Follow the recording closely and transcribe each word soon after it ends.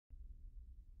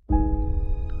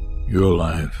Your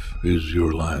life is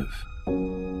your life.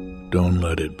 Don't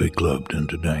let it be clubbed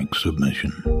into dank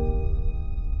submission.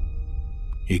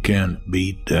 You can't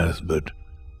beat death, but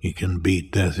you can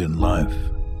beat death in life.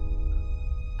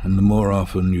 And the more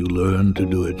often you learn to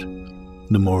do it,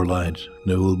 the more light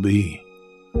there will be.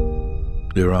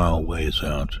 There are ways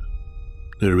out.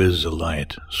 There is a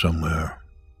light somewhere.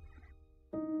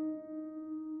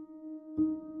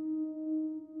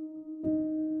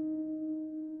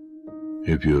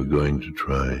 If you're going to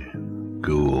try,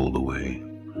 go all the way.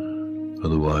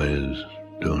 Otherwise,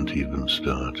 don't even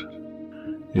start.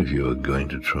 If you're going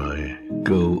to try,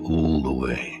 go all the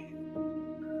way.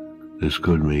 This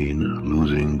could mean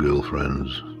losing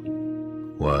girlfriends,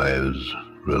 wives,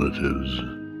 relatives,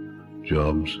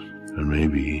 jobs, and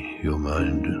maybe your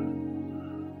mind.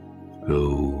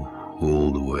 Go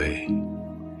all the way.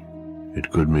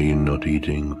 It could mean not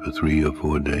eating for 3 or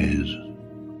 4 days.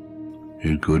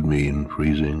 It could mean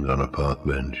freezing on a park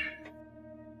bench.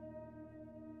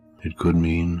 It could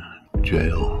mean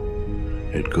jail.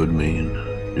 It could mean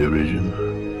derision,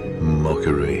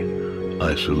 mockery,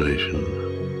 isolation.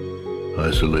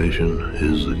 Isolation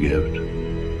is the gift.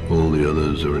 All the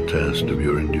others are a test of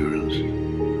your endurance,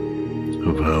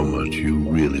 of how much you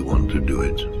really want to do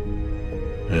it.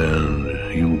 And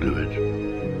you'll do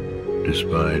it,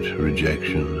 despite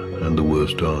rejection and the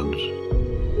worst odds.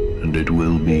 And it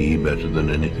will be better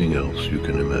than anything else you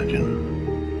can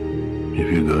imagine.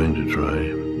 If you're going to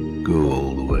try, go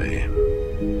all the way.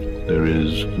 There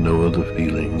is no other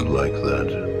feeling like that.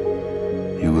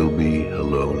 You will be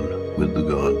alone with the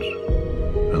gods,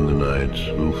 and the nights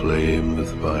will flame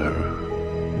with fire.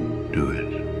 Do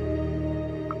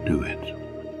it. Do it.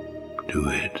 Do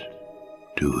it.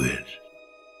 Do it.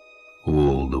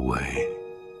 All the way.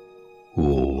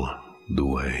 All the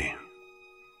way.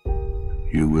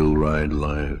 You will ride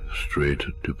life straight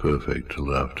to perfect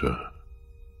laughter.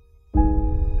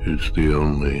 It's the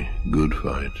only good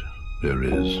fight there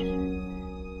is.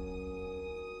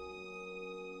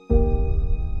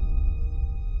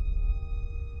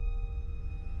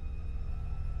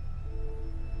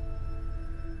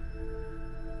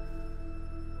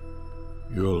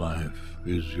 Your life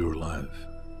is your life.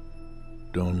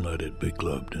 Don't let it be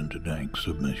clubbed into dank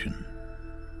submission.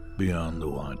 Beyond the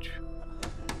watch.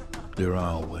 There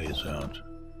are ways out.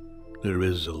 There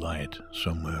is a light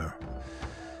somewhere.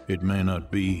 It may not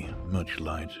be much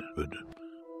light, but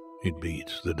it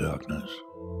beats the darkness.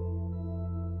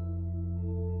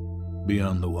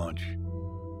 Beyond the watch,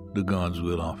 the gods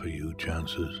will offer you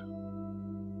chances.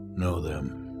 Know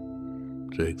them.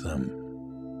 Take them.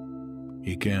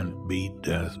 You can't beat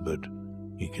death, but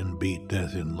you can beat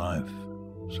death in life,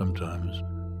 sometimes.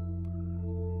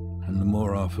 And the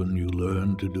more often you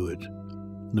learn to do it,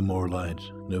 the more light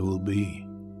there will be.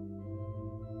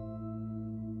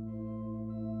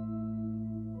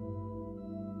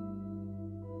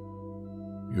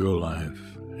 Your life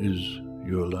is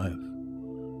your life.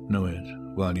 Know it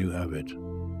while you have it.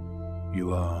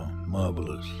 You are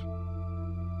marvelous.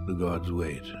 The gods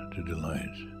wait to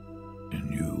delight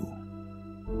in you.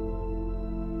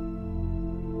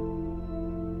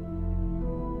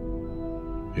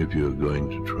 If you're going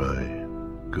to try,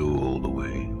 go all the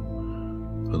way.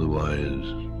 Otherwise,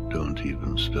 don't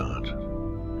even start.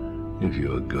 If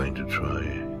you're going to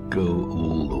try, go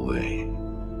all the way.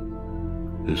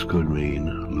 This could mean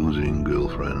losing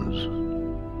girlfriends,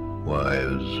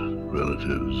 wives,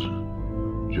 relatives,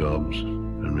 jobs,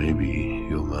 and maybe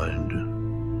your mind.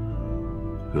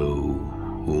 Go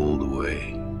all the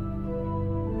way.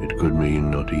 It could mean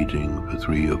not eating for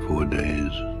 3 or 4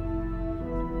 days.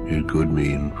 It could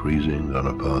mean freezing on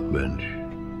a park bench.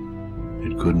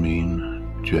 It could mean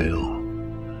jail.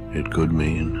 It could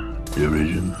mean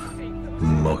derision,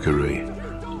 mockery,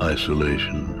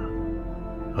 isolation.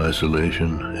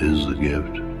 Isolation is the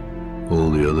gift.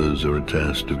 All the others are a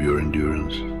test of your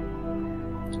endurance,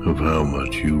 of how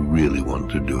much you really want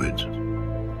to do it.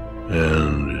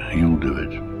 And you'll do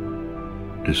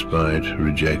it, despite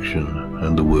rejection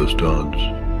and the worst odds.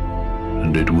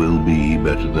 And it will be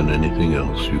better than anything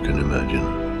else you can imagine.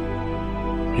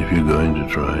 If you're going to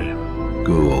try,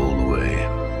 go all the way.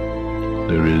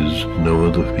 There is no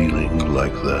other feeling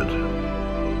like that.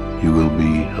 You will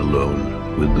be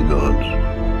alone with the gods,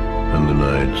 and the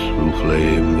nights will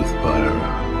flame with fire.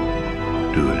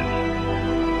 Do it.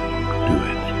 Do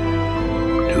it.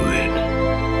 Do it.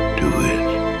 Do it.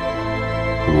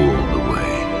 All the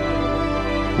way.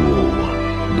 All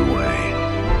the way.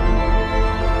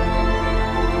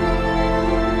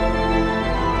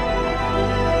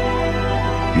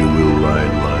 You will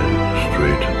ride life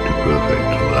straight to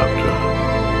perfect laughter.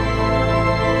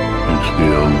 It's the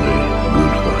only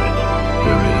good fight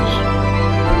There is